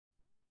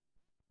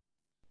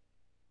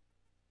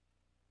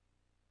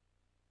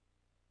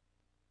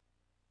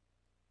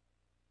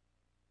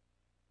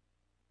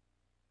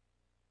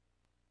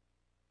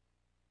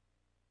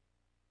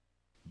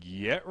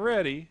get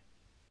ready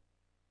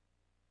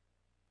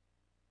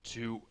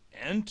to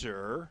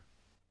enter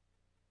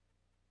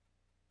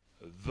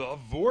the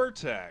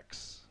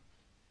vortex.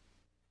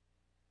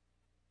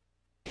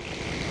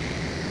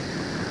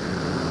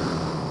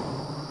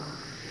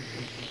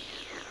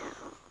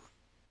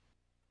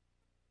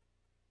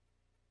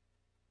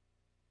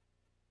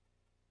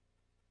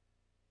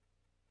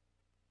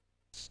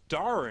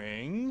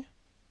 Starring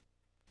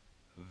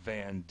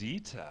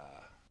Vandita.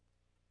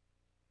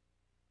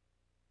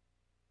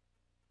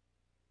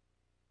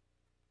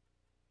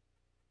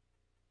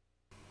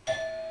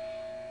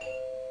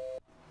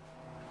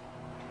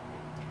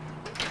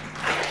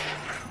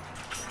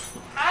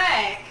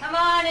 Hi, come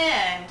on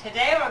in.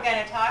 Today we're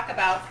going to talk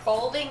about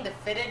folding the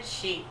fitted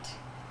sheet.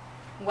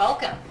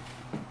 Welcome.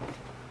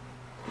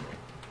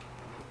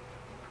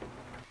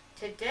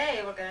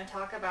 Today we're going to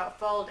talk about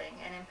folding,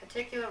 and in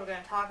particular we're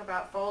going to talk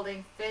about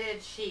folding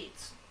fitted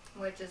sheets,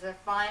 which is a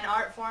fine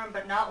art form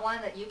but not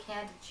one that you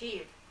can't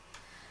achieve.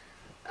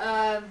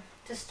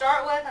 To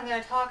start with, I'm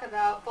going to talk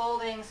about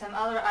folding some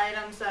other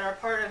items that are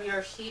part of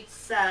your sheet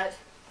set.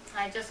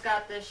 I just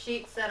got this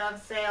sheet set on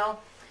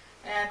sale,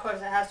 and of course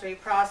it has to be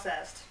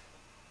processed.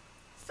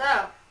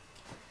 So,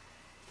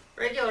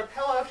 regular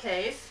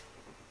pillowcase,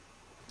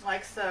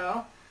 like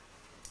so.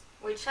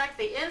 We check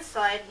the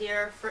inside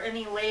here for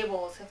any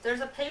labels. If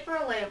there's a paper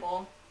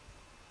label,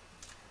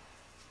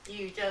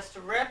 you just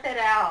rip it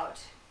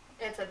out.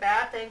 It's a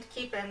bad thing to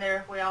keep in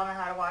there. We all know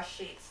how to wash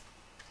sheets.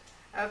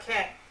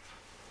 Okay,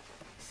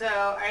 so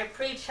I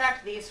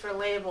pre-checked these for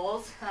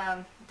labels.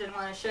 Didn't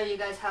want to show you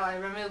guys how I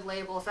remove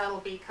labels. That'll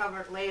be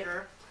covered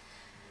later.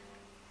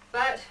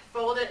 But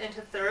fold it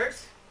into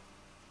thirds,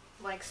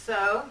 like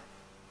so,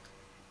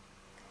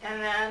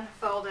 and then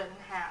fold it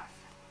in half.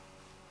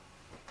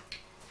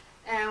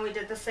 And we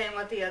did the same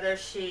with the other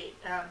sheet,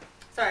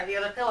 the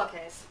other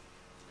pillowcase.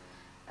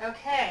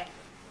 Okay,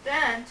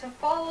 then to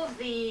fold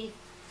the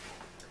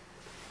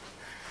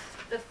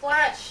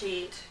flat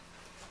sheet,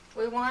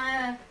 we want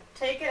to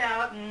take it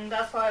out, and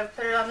that's why I've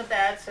put it on the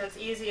bed so it's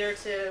easier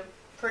to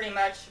pretty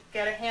much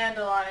get a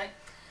handle on it.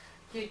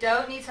 You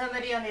don't need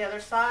somebody on the other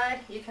side.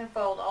 You can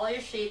fold all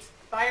your sheets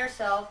by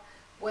yourself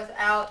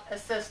without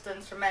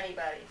assistance from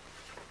anybody.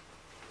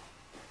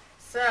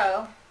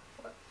 So,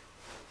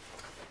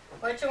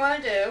 what you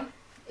want to do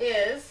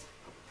is,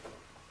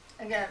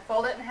 again,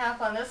 fold it in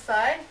half on this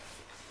side,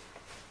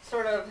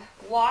 sort of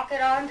walk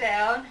it on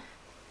down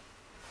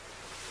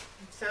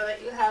so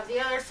that you have the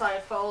other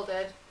side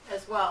folded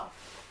as well.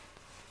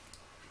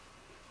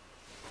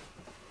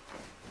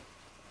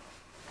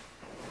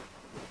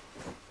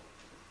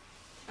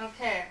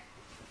 Okay.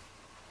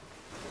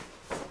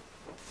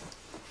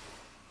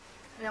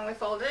 And then we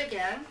fold it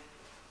again.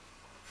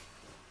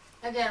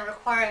 Again,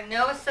 requiring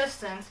no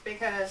assistance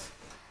because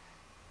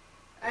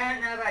I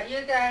don't know about you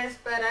guys,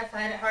 but I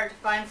find it hard to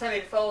find somebody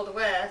to fold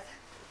with.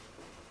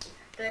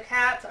 The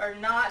cats are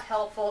not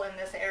helpful in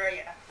this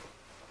area.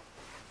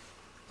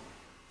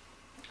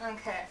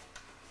 Okay.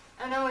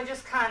 And then we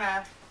just kind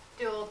of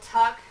do a little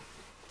tuck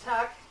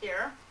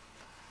here.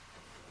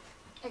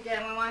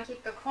 Again, we want to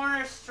keep the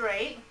corners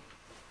straight.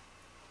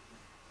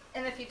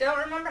 And if you don't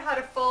remember how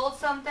to fold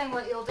something,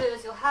 what you'll do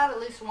is you'll have at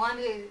least one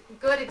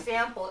good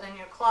example in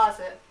your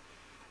closet.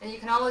 And you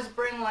can always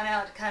bring one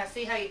out to kind of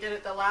see how you did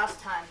it the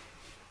last time.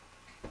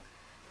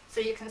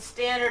 So you can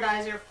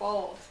standardize your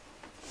fold.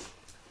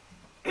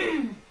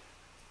 The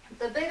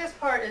biggest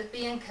part is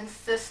being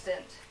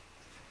consistent.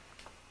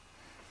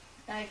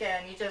 And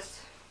again, you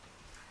just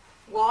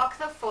walk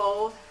the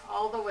fold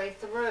all the way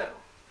through.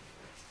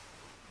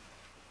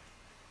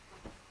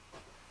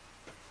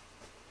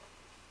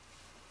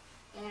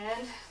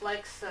 And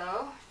like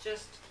so,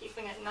 just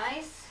keeping it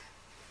nice,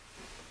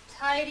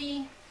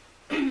 tidy,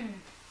 and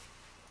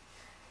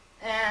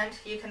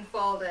you can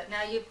fold it.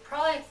 Now you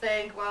probably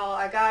think, well,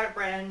 I got it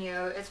brand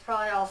new, it's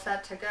probably all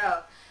set to go.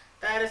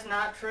 That is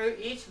not true.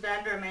 Each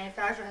vendor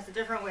manufacturer has a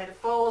different way to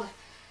fold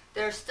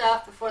their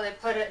stuff before they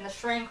put it in the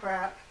shrink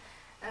wrap.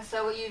 And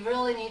so what you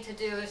really need to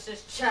do is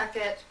just check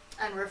it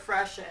and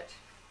refresh it.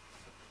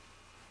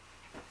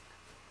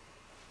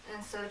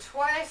 And so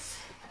twice,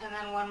 and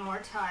then one more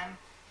time,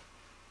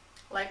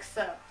 like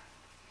so.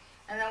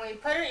 And then when you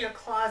put it in your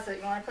closet,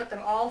 you want to put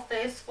them all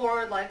face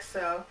forward like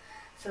so,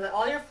 so that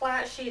all your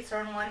flat sheets are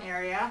in one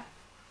area,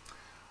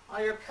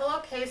 all your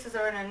pillowcases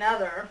are in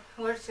another.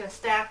 We're just going to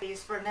stack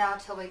these for now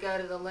until we go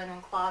to the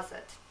linen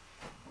closet.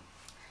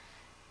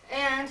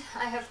 And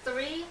I have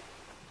 3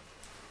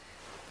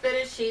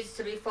 fitted sheets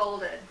to be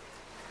folded.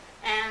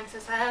 And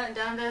since I haven't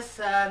done this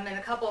in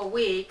a couple of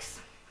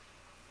weeks,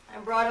 I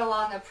brought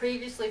along a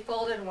previously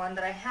folded one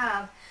that I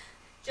have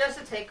just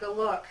to take a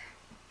look.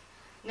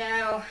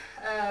 Now,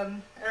 I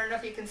don't know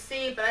if you can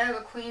see, but I have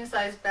a queen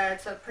size bed,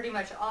 so pretty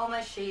much all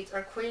my sheets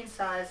are queen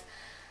size.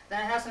 Then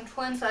I have some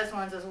twin size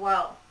ones as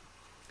well.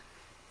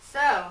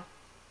 So,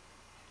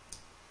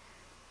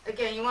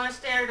 again, you want to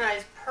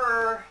standardize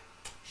per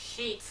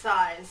sheet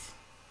size.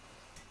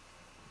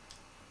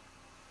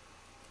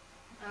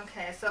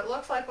 Okay, so it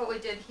looks like what we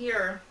did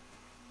here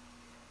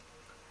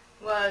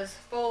was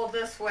fold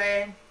this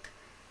way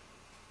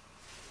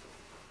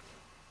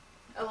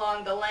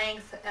along the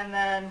length and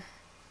then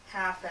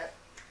half it.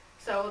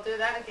 So we'll do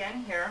that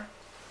again here.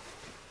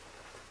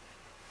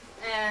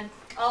 And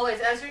always,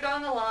 as you're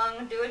going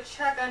along, do a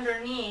check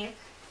underneath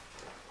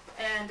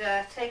and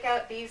take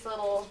out these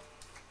little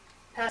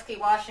pesky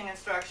washing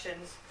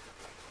instructions.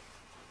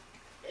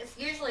 It's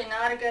usually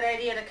not a good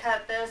idea to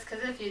cut this,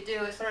 because if you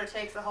do, it sort of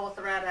takes the whole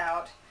thread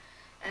out,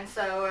 and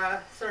so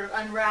sort of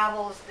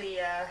unravels the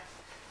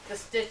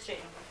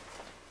stitching.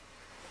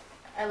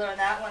 I learned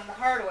that one the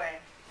hard way.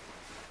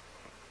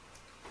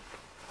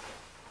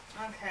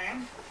 Okay,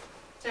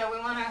 so we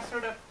want to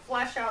sort of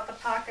flesh out the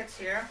pockets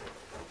here.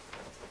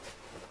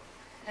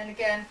 And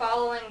again,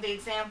 following the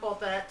example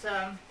that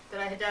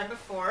I had done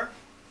before,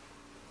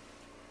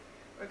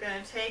 we're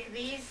going to take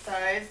these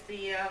sides,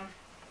 the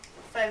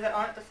sides that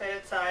aren't the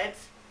fitted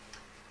sides,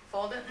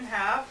 fold it in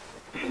half,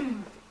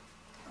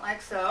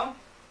 like so.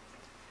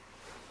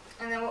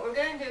 And then what we're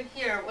going to do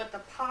here with the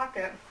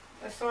pocket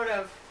is sort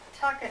of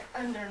tuck it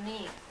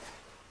underneath.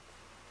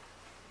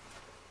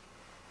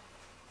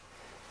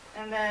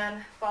 And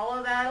then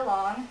follow that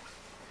along.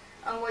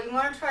 And what you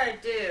want to try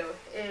to do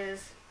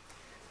is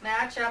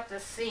match up the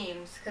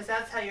seams, because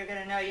that's how you're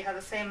going to know you have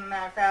the same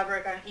amount of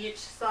fabric on each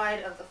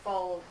side of the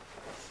fold.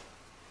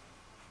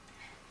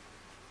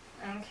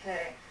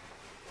 Okay.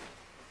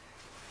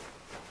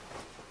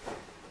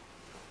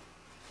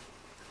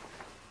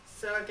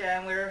 So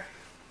again, we're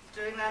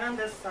doing that on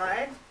this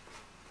side.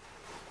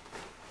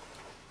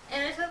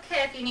 And it's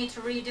okay if you need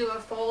to redo a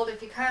fold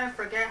if you kind of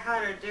forget how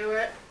to do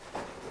it.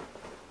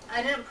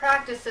 I didn't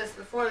practice this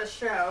before the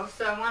show,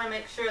 so I want to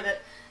make sure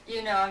that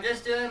you know I'm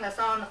just doing this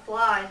on the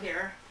fly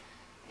here.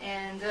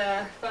 And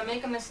if I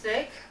make a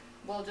mistake,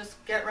 we'll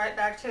just get right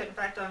back to it. In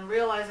fact, I'm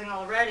realizing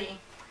already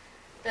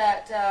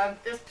that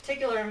this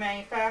particular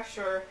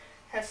manufacturer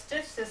has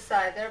stitched this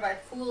side, thereby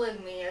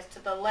fooling me as to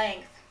the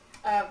length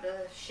of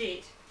the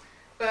sheet.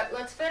 But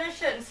let's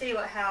finish it and see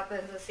what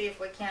happens, and see if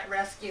we can't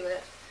rescue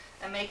it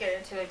and make it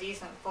into a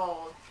decent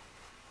fold.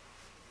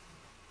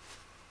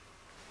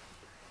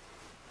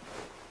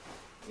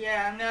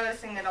 Yeah, I'm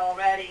noticing it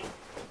already,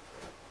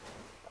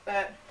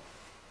 but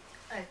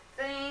I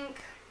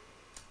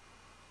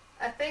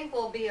think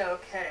we'll be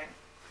okay.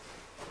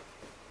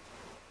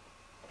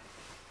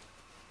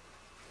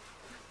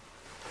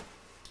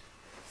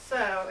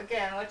 So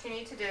again, what you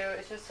need to do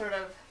is just sort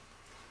of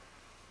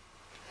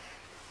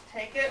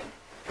take it,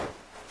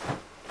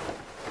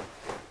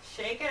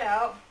 shake it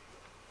out,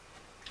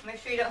 make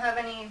sure you don't have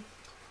any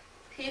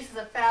pieces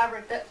of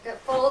fabric that get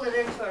folded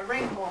into a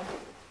wrinkle.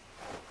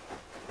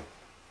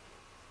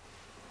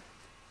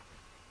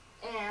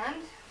 And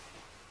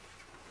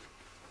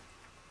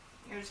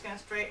you're just going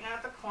to straighten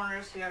out the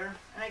corners here.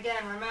 And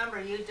again,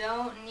 remember, you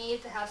don't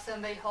need to have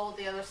somebody hold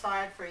the other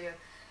side for you.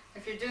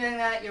 If you're doing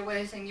that, you're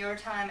wasting your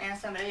time and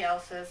somebody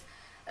else's.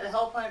 And the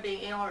whole point of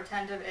being anal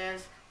retentive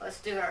is, let's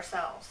do it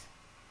ourselves.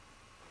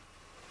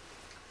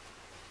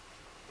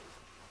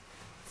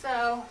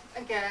 So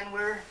again,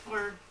 we're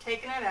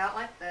taking it out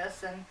like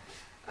this, and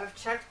I've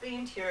checked the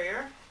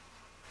interior.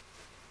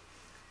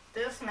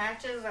 This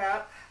matches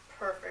up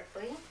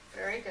perfectly.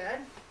 Very good.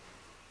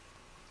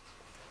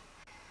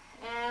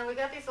 And we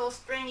got these little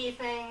stringy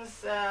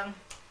things.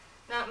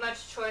 Not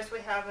much choice we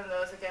have in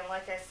those. Again,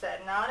 like I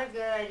said, not a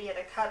good idea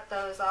to cut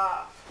those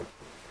off.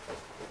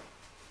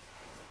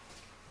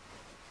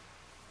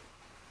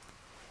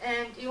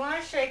 And you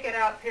want to shake it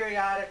out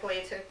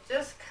periodically to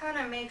just kind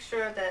of make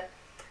sure that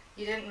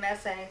you didn't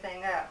mess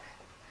anything up.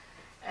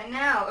 And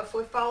now, if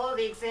we follow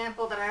the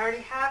example that I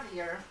already have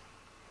here,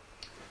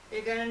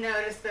 you're going to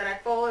notice that I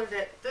folded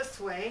it this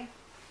way,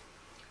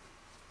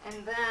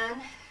 and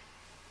then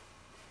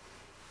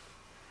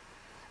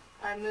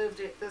I moved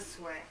it this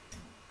way.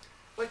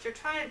 What you're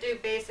trying to do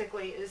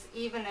basically is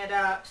even it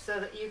up so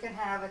that you can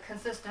have a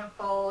consistent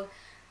fold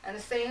and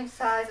the same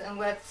size and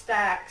width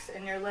stacks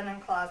in your linen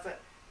closet.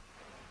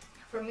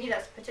 For me,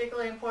 that's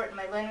particularly important.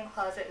 My linen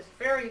closet is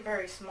very,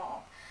 very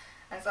small.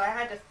 And so I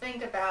had to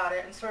think about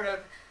it and sort of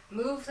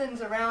move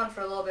things around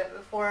for a little bit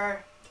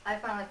before I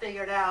finally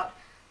figured out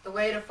the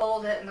way to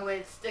fold it and the way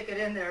to stick it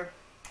in there.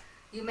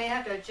 You may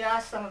have to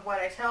adjust some of what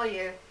I tell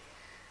you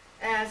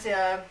as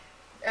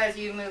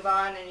you move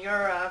on in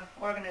your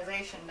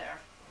organization there.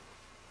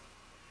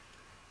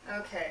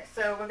 Okay,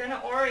 so we're going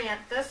to orient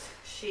this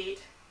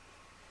sheet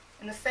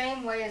in the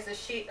same way as the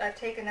sheet I've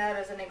taken out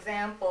as an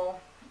example.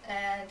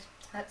 And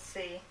let's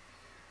see.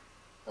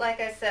 Like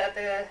I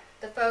said,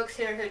 the folks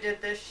here who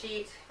did this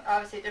sheet,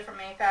 obviously a different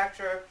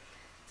manufacturer,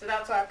 so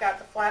that's why I've got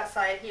the flat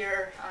side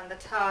here on the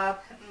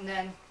top and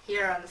then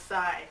here on the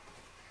side.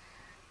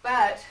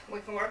 But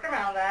we can work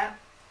around that.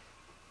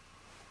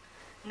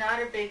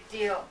 Not a big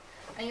deal.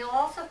 And you'll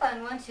also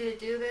find once you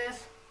do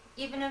this,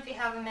 even if you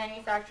have a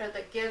manufacturer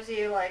that gives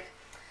you like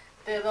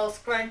the little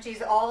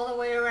scrunchies all the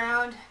way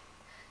around,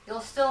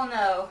 you'll still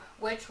know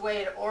which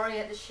way to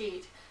orient the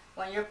sheet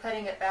when you're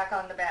putting it back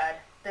on the bed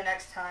the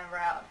next time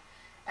around.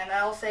 And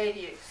that'll save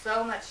you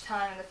so much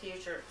time in the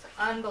future. It's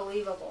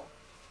unbelievable.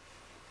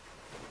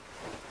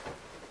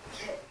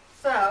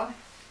 So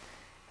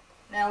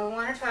now we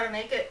want to try to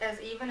make it as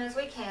even as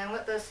we can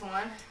with this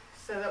one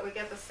so that we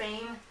get the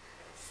same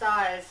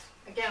size.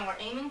 Again, we're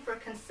aiming for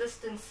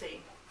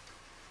consistency.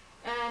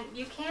 And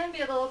you can be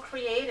a little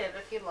creative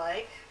if you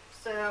like.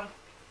 So,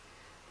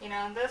 you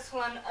know, this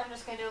one, I'm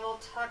just going to do a little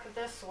tuck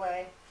this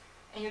way.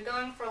 And you're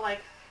going for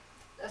like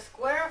a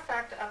square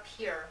effect up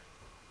here.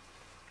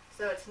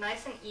 So it's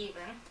nice and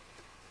even.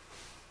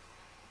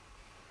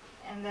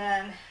 And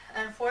then,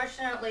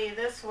 unfortunately,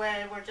 this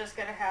way we're just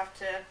going to have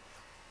to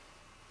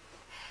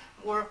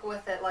work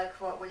with it like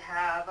what we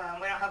have.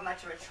 We don't have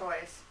much of a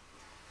choice.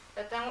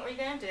 But then what we're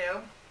going to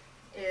do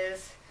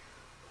is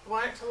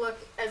want it to look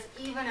as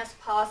even as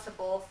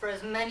possible for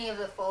as many of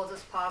the folds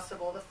as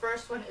possible. The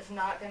first one is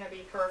not going to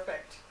be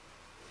perfect.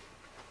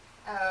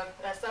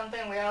 That's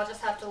something we all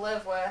just have to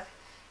live with.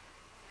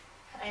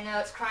 I know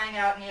it's crying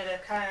out in you to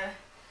kind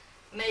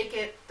of make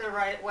it the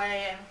right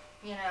way, and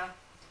you know,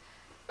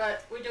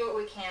 but we do what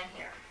we can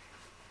here.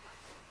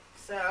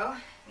 So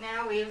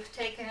now we've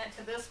taken it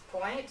to this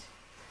point,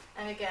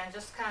 and again,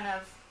 just kind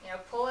of, you know,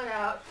 pull it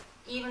out,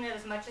 even it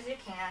as much as you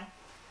can,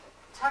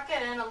 tuck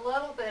it in a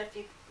little bit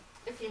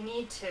if you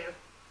need to,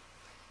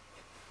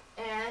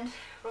 and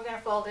we're going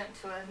to fold it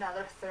into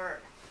another third.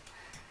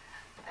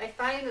 I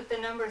find that the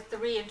number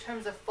 3 in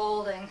terms of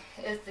folding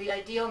is the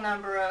ideal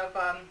number of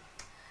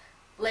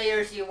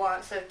layers you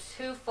want. So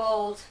 2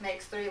 folds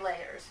makes 3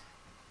 layers.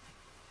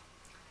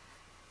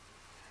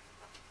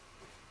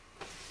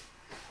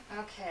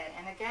 Okay,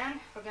 and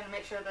again, we're going to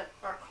make sure that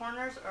our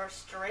corners are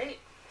straight.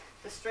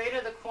 The straighter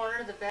the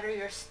corner, the better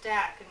your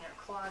stack in your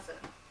closet.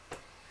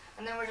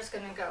 And then we're just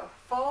going to go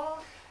fold,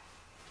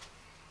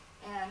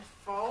 and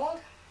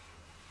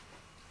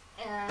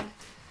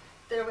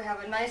there we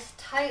have a nice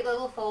tight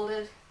little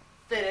folded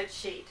fitted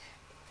sheet.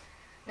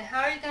 Now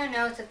how are you going to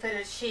know it's a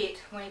fitted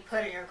sheet when you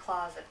put it in your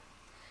closet?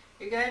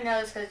 You're going to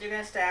know this because you're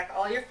going to stack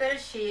all your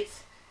fitted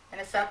sheets in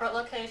a separate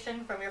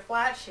location from your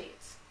flat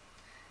sheets.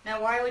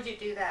 Now why would you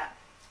do that?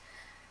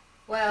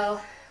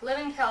 Well,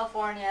 living in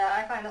California,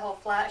 I find the whole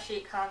flat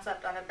sheet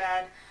concept on a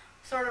bed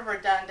sort of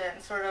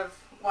redundant, sort of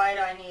why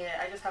do I need it?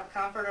 I just have a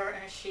comforter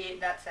and a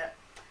sheet, that's it.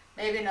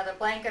 Maybe another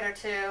blanket or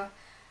 2,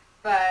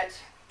 but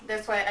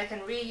this way I can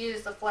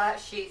reuse the flat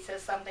sheets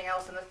as something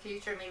else in the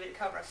future, maybe to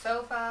cover a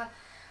sofa.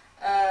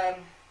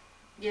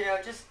 You know,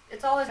 just,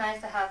 it's always nice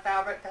to have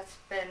fabric that's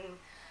been,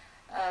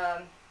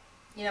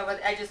 you know, where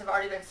the edges have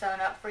already been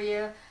sewn up for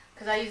you,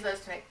 because I use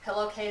those to make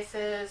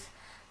pillowcases.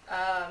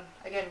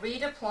 Again,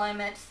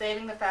 redeployment,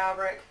 saving the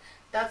fabric,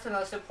 that's the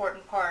most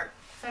important part.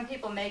 Some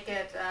people make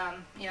it,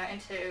 you know,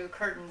 into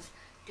curtains.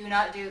 Do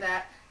not do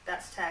that,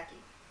 that's tacky.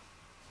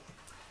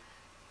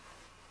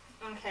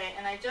 Okay,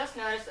 and I just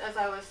noticed as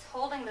I was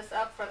holding this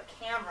up for the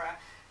camera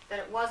that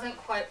it wasn't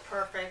quite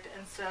perfect,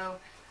 and so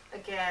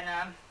again,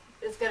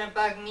 it's going to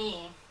bug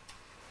me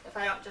if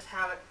I don't just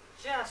have it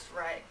just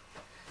right.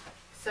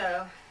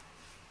 So,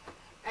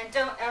 and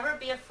don't ever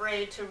be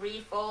afraid to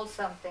refold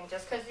something.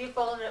 Just because you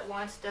folded it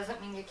once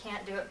doesn't mean you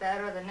can't do it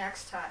better the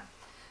next time.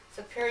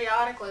 So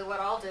periodically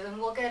what I'll do, and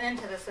we'll get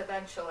into this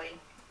eventually,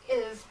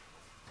 is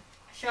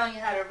showing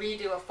you how to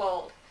redo a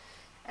fold.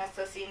 And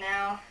so see,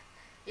 now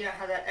you don't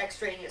have that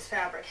extraneous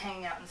fabric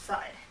hanging out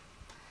inside.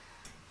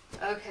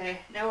 Okay,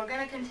 now we're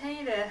going to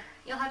continue to,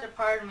 you'll have to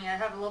pardon me, I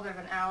have a little bit of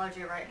an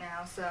allergy right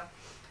now, so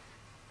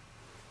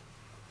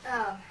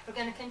we're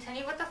going to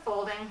continue with the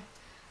folding,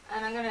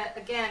 and I'm going to,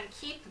 again,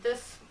 keep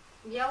this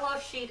yellow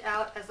sheet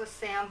out as a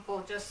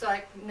sample just so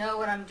I know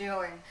what I'm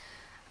doing.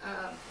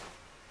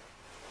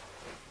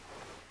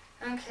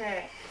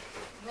 Okay,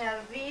 now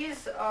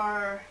these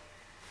are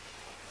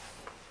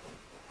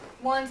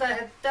ones I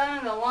had done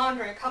in the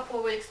laundry a couple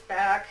of weeks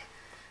back.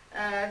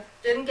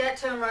 Didn't get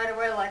to them right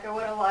away like I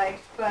would have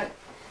liked, but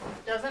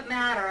doesn't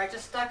matter. I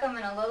just stuck them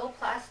in a little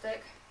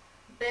plastic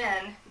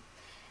bin,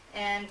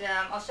 and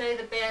I'll show you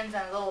the bins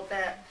in a little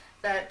bit,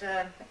 but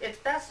it's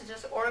best to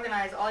just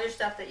organize all your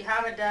stuff that you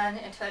haven't done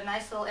into a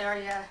nice little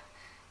area.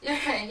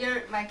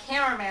 My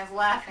cameraman's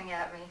laughing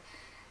at me,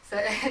 so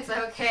it's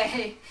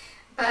okay,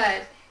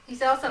 but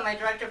he's also my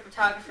director of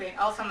photography and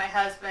also my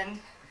husband.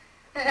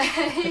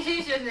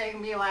 He's just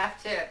making me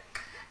laugh too.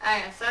 I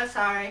am so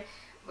sorry.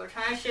 We're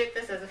trying to shoot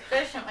this as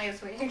efficiently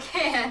as we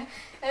can,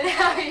 and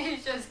now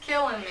he's just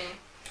killing me.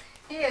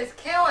 He is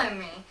killing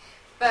me.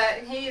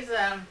 But he's,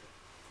 I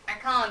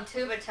call him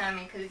tuba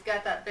tummy because he's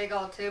got that big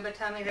old tuba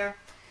tummy there.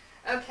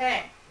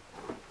 Okay.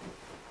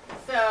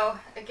 So,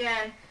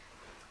 again,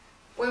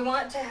 we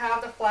want to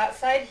have the flat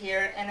side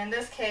here, and in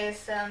this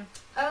case,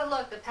 oh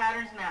look, the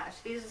patterns match.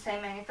 These are the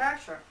same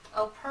manufacturer.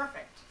 Oh,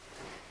 perfect.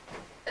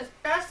 It's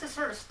best to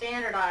sort of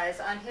standardize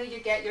on who you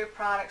get your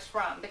products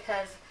from,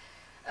 because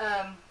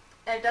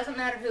it doesn't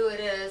matter who it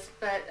is,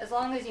 but as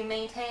long as you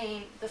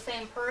maintain the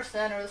same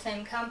person or the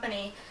same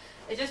company,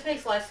 it just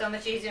makes life so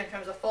much easier in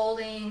terms of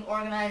folding,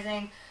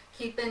 organizing,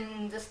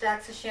 keeping the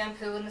stacks of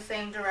shampoo in the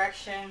same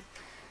direction.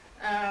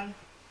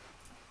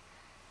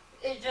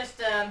 It's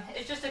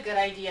just a good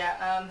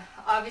idea.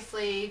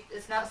 Obviously,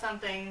 it's not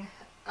something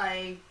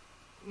I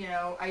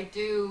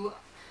do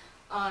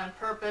on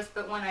purpose,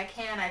 but when I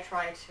can, I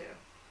try to.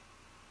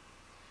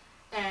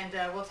 And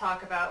we'll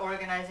talk about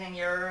organizing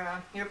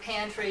your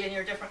pantry and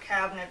your different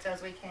cabinets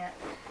as we can.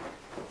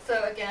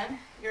 So again,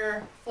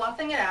 you're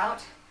fluffing it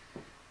out.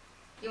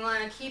 You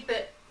want to keep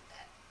it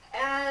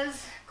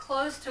as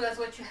close to as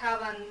what you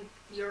have on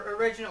your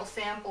original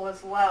sample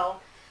as well.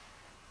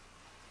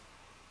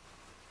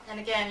 And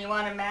again, you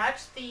want to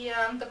match the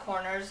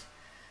corners.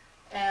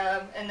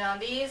 And now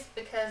these,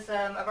 because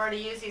I've already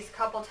used these a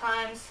couple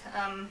times,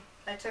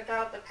 I took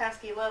out the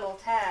pesky little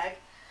tag.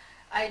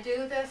 I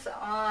do this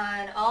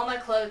on all my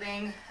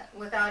clothing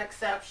without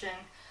exception.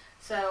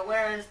 So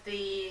whereas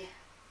the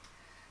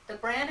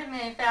brand and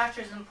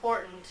manufacturer is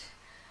important,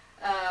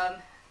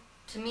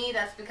 to me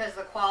that's because of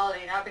the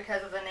quality, not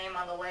because of the name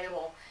on the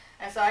label.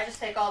 And so I just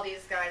take all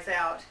these guys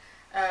out.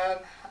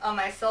 On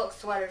my silk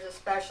sweaters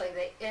especially,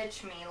 they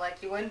itch me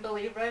like you wouldn't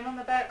believe right on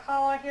the back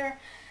collar here.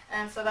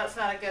 And so that's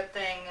not a good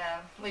thing,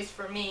 at least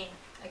for me.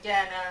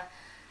 Again,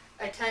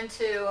 I tend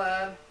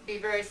to be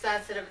very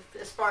sensitive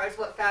as far as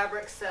what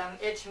fabrics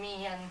itch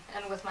me,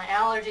 and with my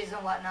allergies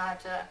and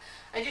whatnot,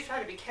 I do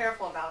try to be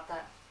careful about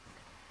that.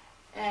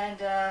 And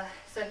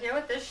so here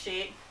with this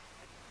sheet,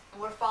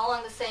 we're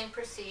following the same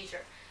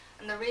procedure.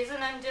 And the reason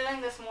I'm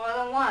doing this more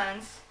than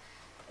once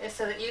is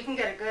so that you can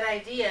get a good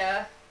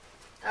idea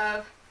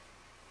of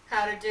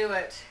how to do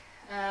it.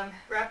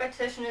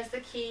 Repetition is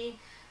the key.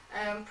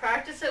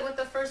 Practice it with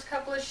the first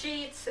couple of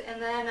sheets,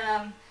 and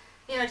then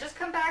just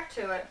come back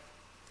to it.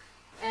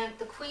 And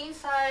the queen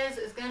size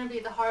is going to be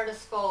the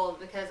hardest fold,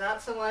 because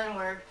that's the one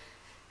where,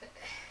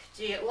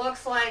 gee, it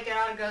looks like it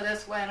ought to go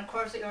this way, and of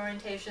course the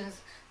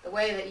orientation's the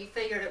way that you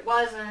figured it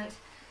wasn't,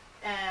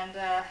 and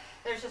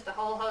there's just a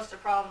whole host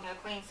of problems in a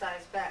queen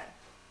size bed.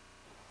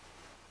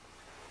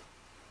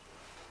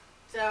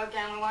 So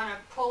again, we want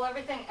to pull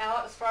everything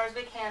out as far as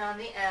we can on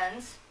the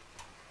ends,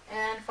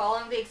 and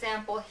following the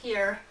example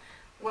here,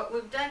 what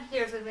we've done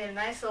here is we've made a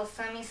nice little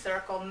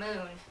semicircle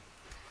moon.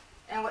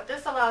 And what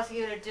this allows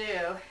you to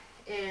do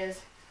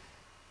is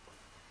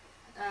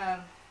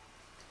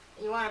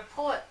you want to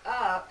pull it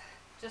up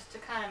just to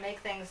kind of make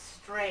things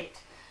straight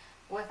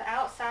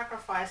without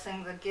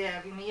sacrificing the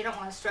give. I mean, you don't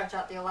want to stretch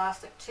out the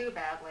elastic too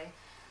badly.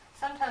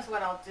 Sometimes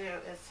what I'll do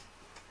is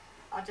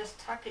I'll just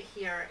tuck it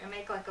here and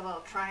make like a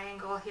little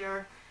triangle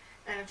here,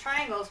 and a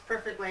triangle is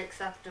perfectly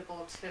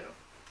acceptable too.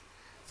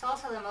 It's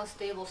also the most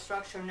stable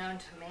structure known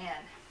to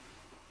man.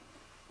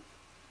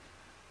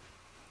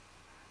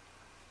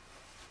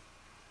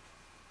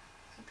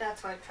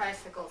 That's why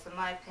tricycles, in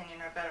my opinion,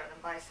 are better than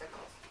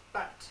bicycles.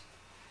 But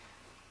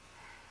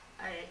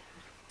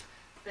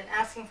I've been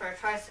asking for a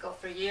tricycle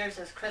for years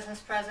as a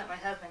Christmas present. My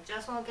husband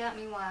just won't get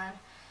me one,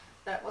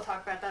 but we'll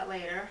talk about that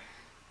later.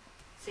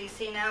 So you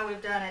see now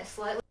we've done it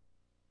slightly.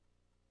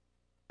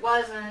 It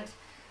wasn't,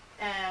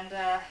 and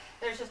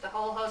there's just a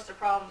whole host of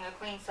problems in a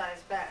queen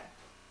size bed.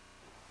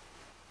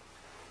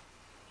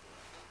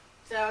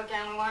 So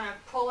again, we want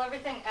to pull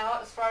everything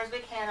out as far as we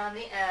can on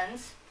the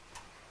ends.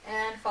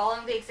 And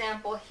following the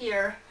example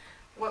here,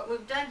 what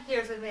we've done here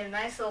is we've made a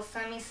nice little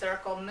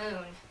semicircle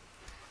moon.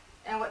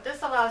 And what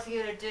this allows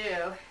you to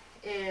do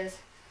is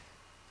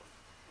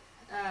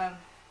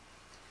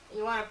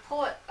you want to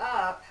pull it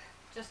up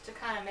just to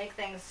kind of make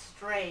things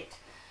straight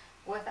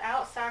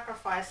without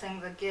sacrificing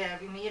the give.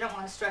 I mean, you don't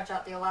want to stretch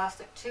out the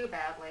elastic too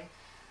badly.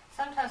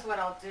 Sometimes what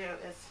I'll do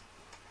is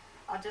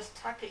I'll just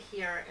tuck it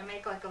here and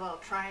make like a little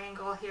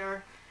triangle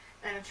here,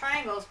 and a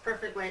triangle is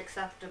perfectly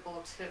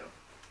acceptable too.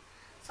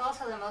 It's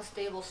also the most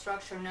stable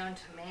structure known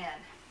to man.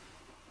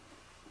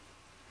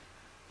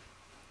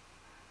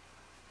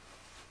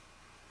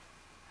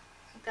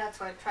 That's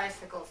why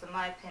tricycles, in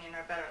my opinion,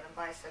 are better than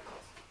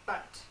bicycles.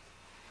 But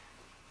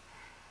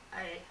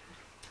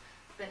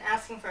I've been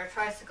asking for a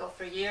tricycle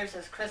for years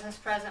as a Christmas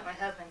present. My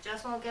husband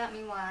just won't get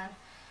me one,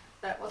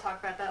 but we'll talk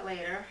about that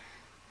later.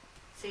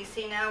 So you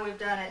see now we've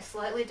done it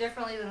slightly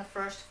differently than the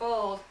first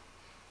fold,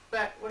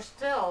 but we're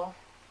still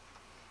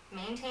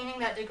maintaining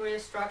that degree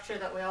of structure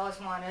that we always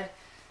wanted.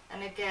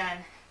 And again,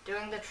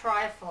 doing the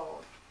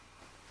trifold.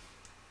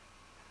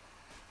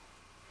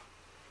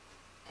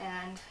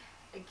 And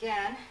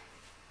again,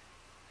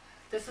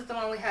 this is the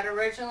one we had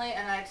originally,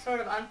 and I sort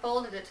of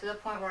unfolded it to the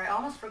point where I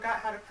almost forgot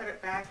how to put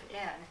it back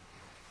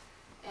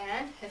in.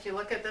 And if you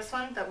look at this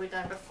one that we've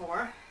done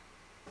before,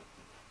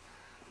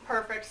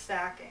 perfect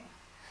stacking.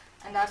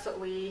 And that's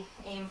what we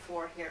aim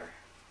for here.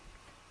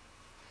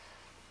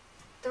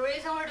 The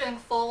reason we're doing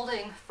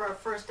folding for our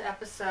first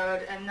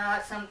episode and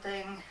not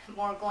something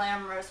more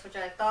glamorous, which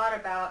I thought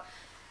about,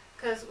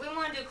 because we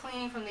want to do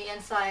cleaning from the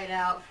inside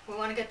out. We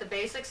want to get the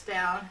basics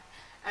down,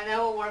 and then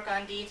we'll work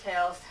on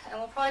details. And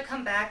we'll probably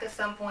come back at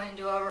some point and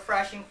do a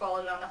refreshing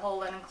fold on the whole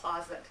linen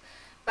closet.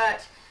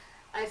 But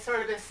I've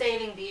sort of been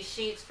saving these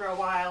sheets for a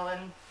while,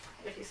 and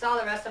if you saw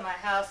the rest of my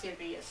house, you'd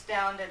be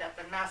astounded at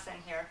the mess in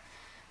here.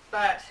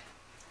 But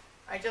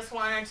I just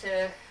wanted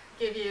to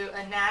give you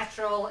a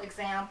natural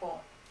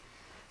example.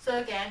 So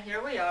again,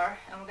 here we are,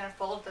 and we're going to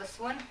fold this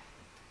one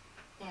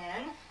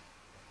in,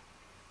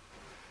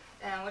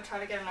 and we'll try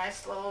to get a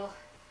nice little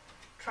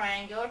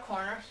triangular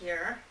corner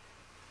here.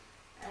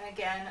 And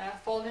again,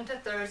 fold into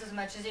thirds as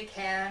much as you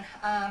can.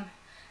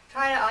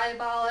 Try to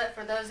eyeball it.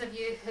 For those of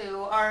you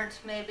who aren't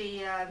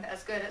maybe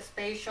as good at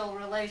spatial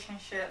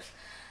relationships,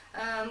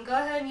 go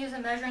ahead and use a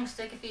measuring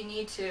stick if you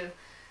need to.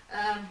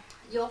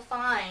 You'll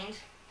find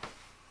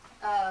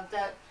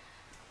that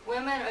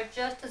women are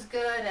just as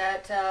good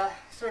at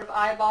sort of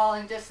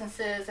eyeballing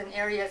distances and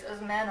areas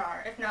as men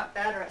are, if not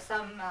better at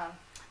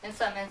in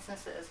some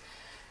instances,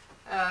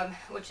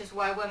 which is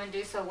why women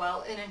do so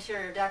well in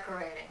interior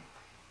decorating.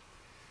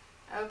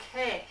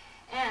 Okay,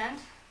 and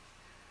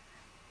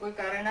we've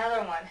got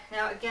another one.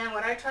 Now again,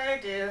 what I try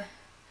to do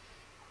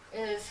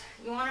is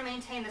you want to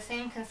maintain the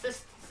same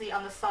consistency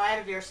on the side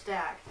of your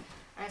stack.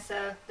 And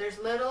so there's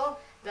little,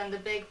 then the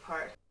big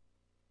part.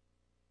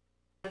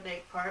 The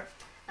big part,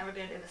 and we're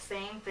going to do the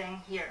same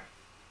thing here.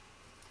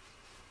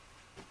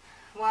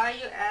 Why,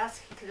 you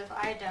ask? Because if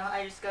I don't,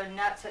 I just go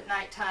nuts at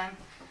nighttime.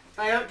 If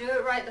I don't do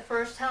it right the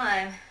first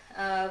time,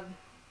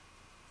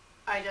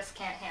 I just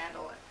can't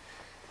handle it.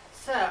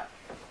 So,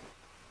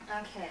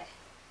 okay.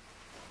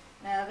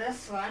 Now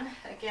this one,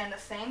 again, the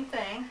same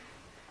thing.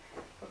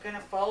 We're going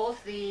to fold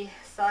the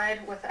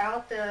side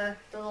without the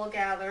little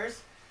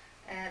gathers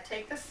and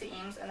take the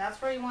seams, and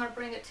that's where you want to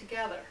bring it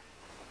together.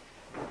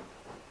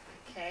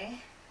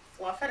 Okay,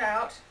 fluff it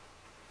out.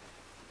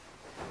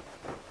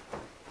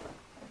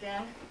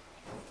 Again,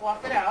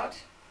 fluff it out.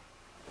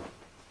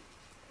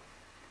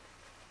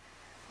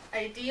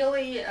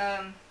 Ideally,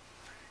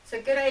 it's a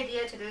good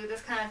idea to do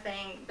this kind of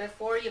thing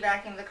before you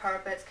vacuum the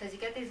carpets, because you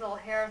get these little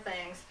hair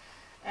things,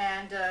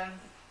 and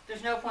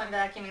there's no point in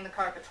vacuuming the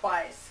carpet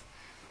twice.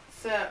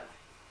 So,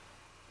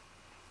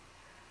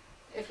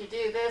 if you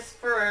do this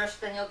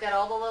first, then you'll get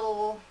all the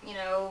little, you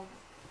know,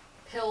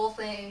 pill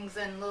things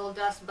and little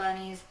dust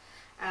bunnies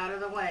out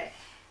of the way.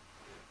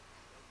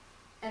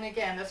 And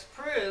again, this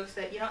proves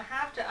that you don't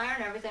have to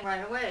iron everything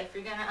right away. If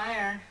you're going to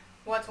iron,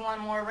 what's one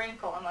more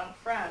wrinkle among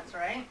friends,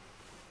 right?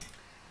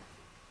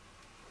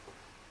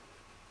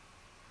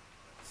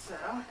 So,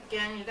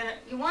 again,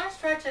 you want to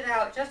stretch it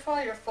out just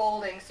while you're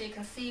folding so you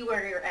can see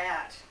where you're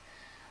at.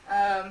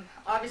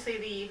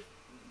 Obviously,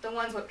 the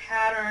ones with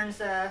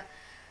patterns,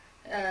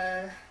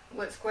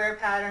 with square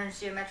patterns,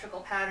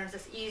 geometrical patterns,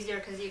 it's easier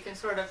because you can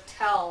sort of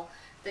tell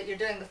that you're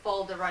doing the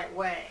fold the right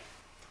way.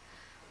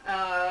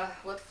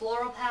 With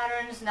floral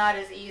patterns, not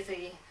as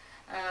easy.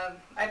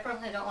 I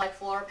personally don't like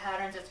floral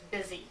patterns. It's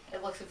busy.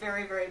 It looks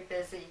very, very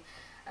busy.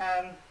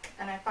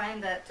 And I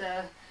find that,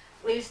 at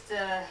least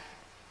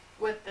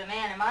with the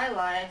man in my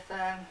life,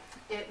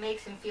 it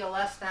makes him feel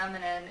less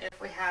feminine if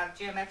we have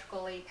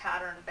geometrically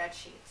patterned bed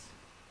sheets.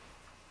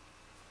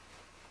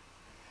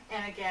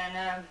 And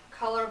again,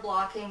 color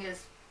blocking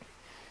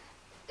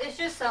it's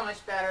just so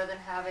much better than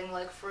having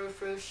like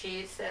frou-frou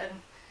sheets. And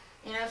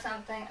you know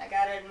something, I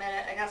gotta admit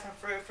it, I got some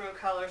frou-frou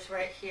colors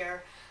right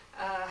here.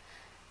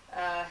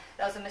 That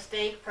was a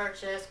mistake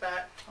purchase,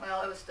 but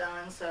well, it was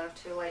done, so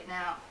too late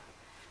now.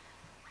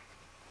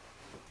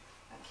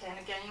 Okay, and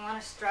again, you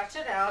want to stretch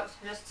it out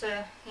just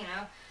to, you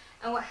know,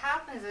 and what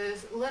happens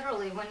is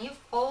literally when you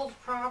fold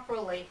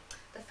properly,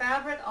 the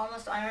fabric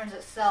almost irons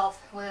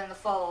itself within the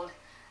fold.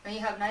 Then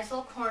you have nice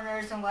little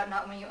corners and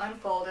whatnot when you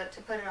unfold it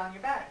to put it on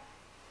your bed.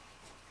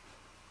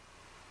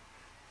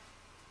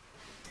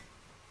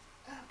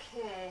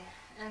 Okay,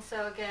 and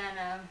so again,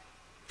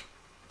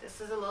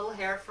 this is a little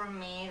hair from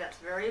me. That's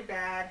very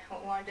bad.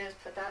 What we want to do is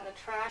put that in the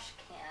trash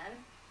can.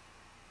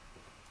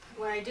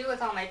 What I do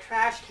with all my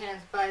trash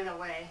cans, by the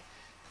way,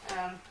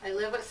 I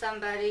live with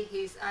somebody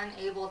who's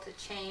unable to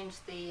change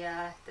the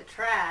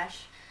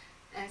trash,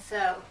 and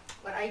so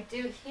what I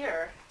do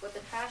here with the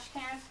trash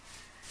cans,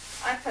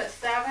 I put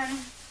 7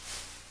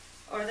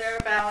 or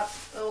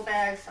thereabouts little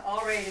bags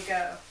all ready to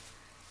go,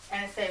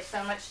 and it saves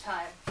so much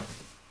time.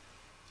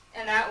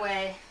 And that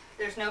way,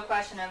 there's no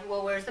question of,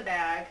 well, where's the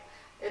bag?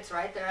 It's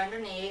right there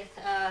underneath.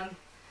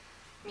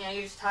 You know,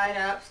 you just tie it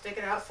up, stick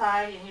it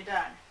outside, and you're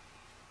done.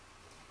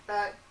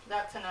 But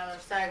that's another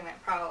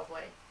segment,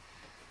 probably.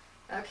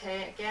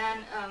 Okay, again,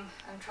 I'm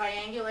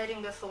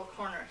triangulating this little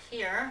corner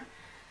here,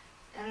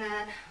 and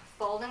then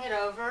folding it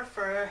over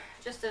for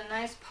just a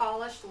nice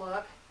polished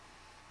look.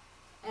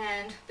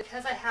 And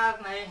because I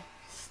have my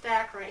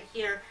stack right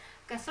here,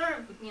 I can sort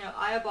of, you know,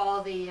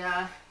 eyeball the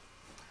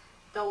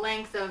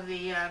length of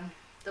the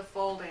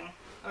folding,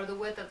 or the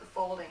width of the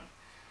folding.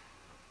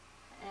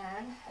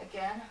 And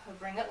again, we'll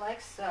bring it like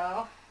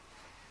so.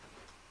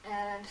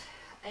 And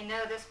I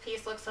know this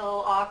piece looks a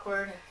little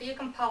awkward. You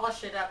can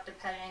polish it up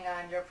depending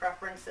on your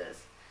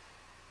preferences.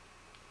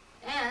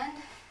 And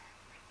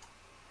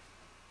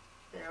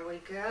there we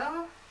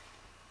go.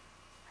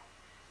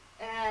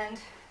 And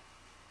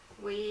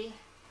we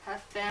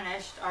have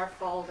finished our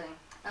folding.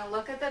 Now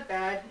look at the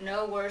bed,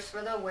 no worse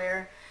for the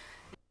wear.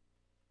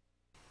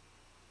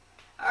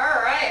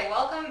 Alright,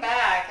 welcome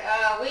back.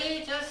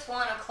 We just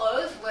want to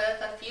close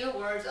with a few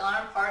words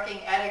on parking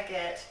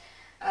etiquette.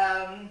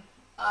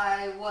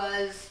 I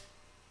was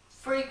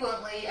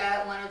frequently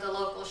at one of the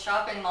local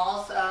shopping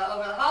malls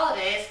over the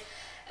holidays,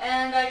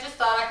 and I just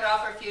thought I could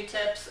offer a few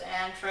tips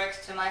and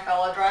tricks to my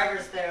fellow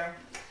drivers there.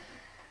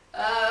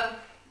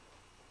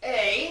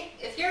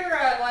 If you're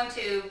going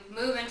to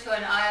move into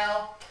an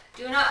aisle,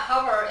 do not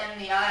hover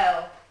in the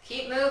aisle.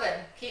 Keep moving.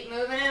 Keep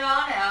moving it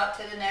on out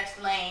to the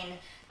next lane.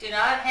 Do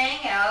not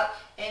hang out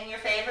in your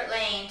favorite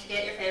lane to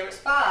get your favorite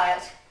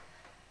spot.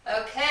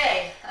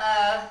 Okay,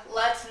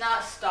 let's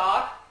not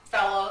stalk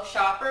fellow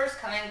shoppers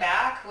coming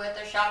back with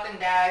their shopping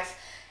bags.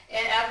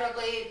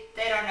 Inevitably,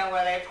 they don't know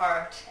where they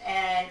parked,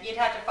 and you'd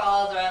have to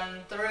follow them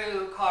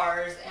through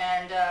cars,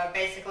 and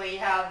basically you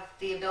have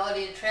the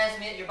ability to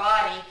transmute your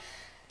body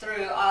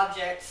through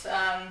objects,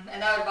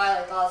 and that would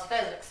violate the laws of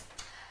physics.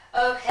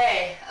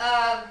 Okay,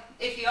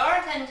 if you are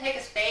intending to take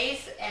a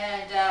space,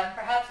 and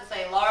perhaps it's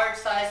a large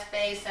size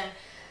space, and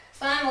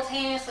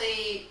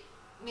simultaneously,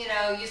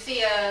 you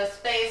see a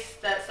space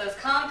that says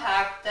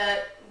compact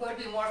that would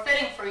be more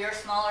fitting for your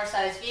smaller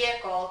size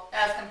vehicle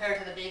as compared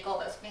to the vehicle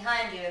that's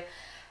behind you,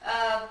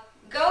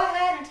 go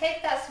ahead and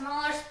take that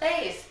smaller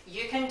space.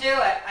 You can do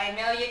it. I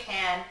know you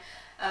can.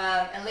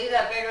 And leave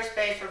that bigger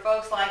space for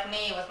folks like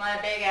me with my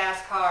big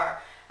ass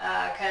car,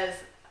 because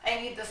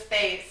I need the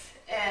space.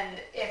 And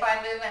if I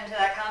move into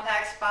that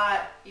compact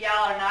spot,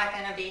 y'all are not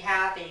going to be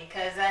happy,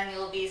 because then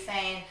you'll be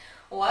saying,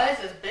 why is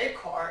this big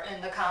car in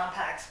the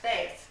compact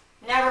space?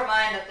 Never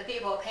mind that the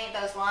people that paint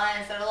those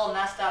lines, they're a little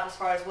messed up as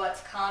far as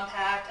what's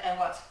compact and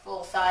what's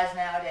full size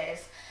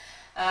nowadays.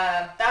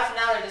 That's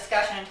another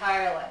discussion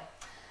entirely.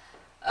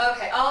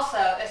 Okay,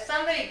 also, if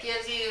somebody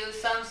gives you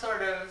some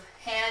sort of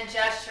hand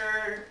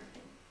gesture,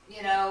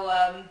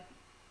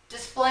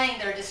 displaying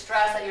their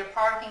distress at your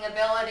parking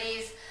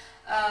abilities,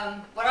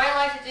 what I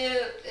like to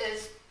do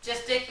is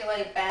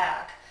gesticulate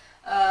back.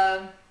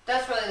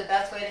 That's really the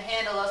best way to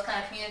handle those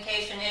kind of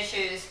communication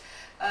issues.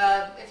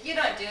 If you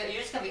don't do it,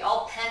 you're just going to be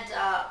all pent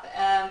up,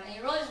 and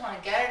you really just want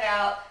to get it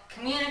out,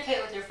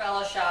 communicate with your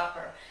fellow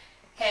shopper.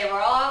 Hey,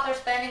 we're all out there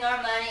spending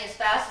our money as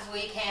fast as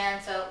we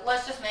can, so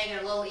let's just make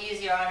it a little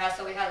easier on us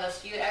so we have those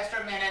few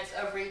extra minutes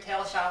of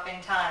retail shopping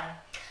time.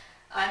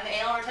 I'm the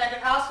anal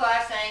retentive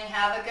housewife saying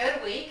have a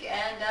good week,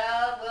 and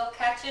we'll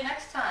catch you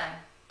next time.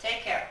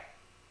 Take care.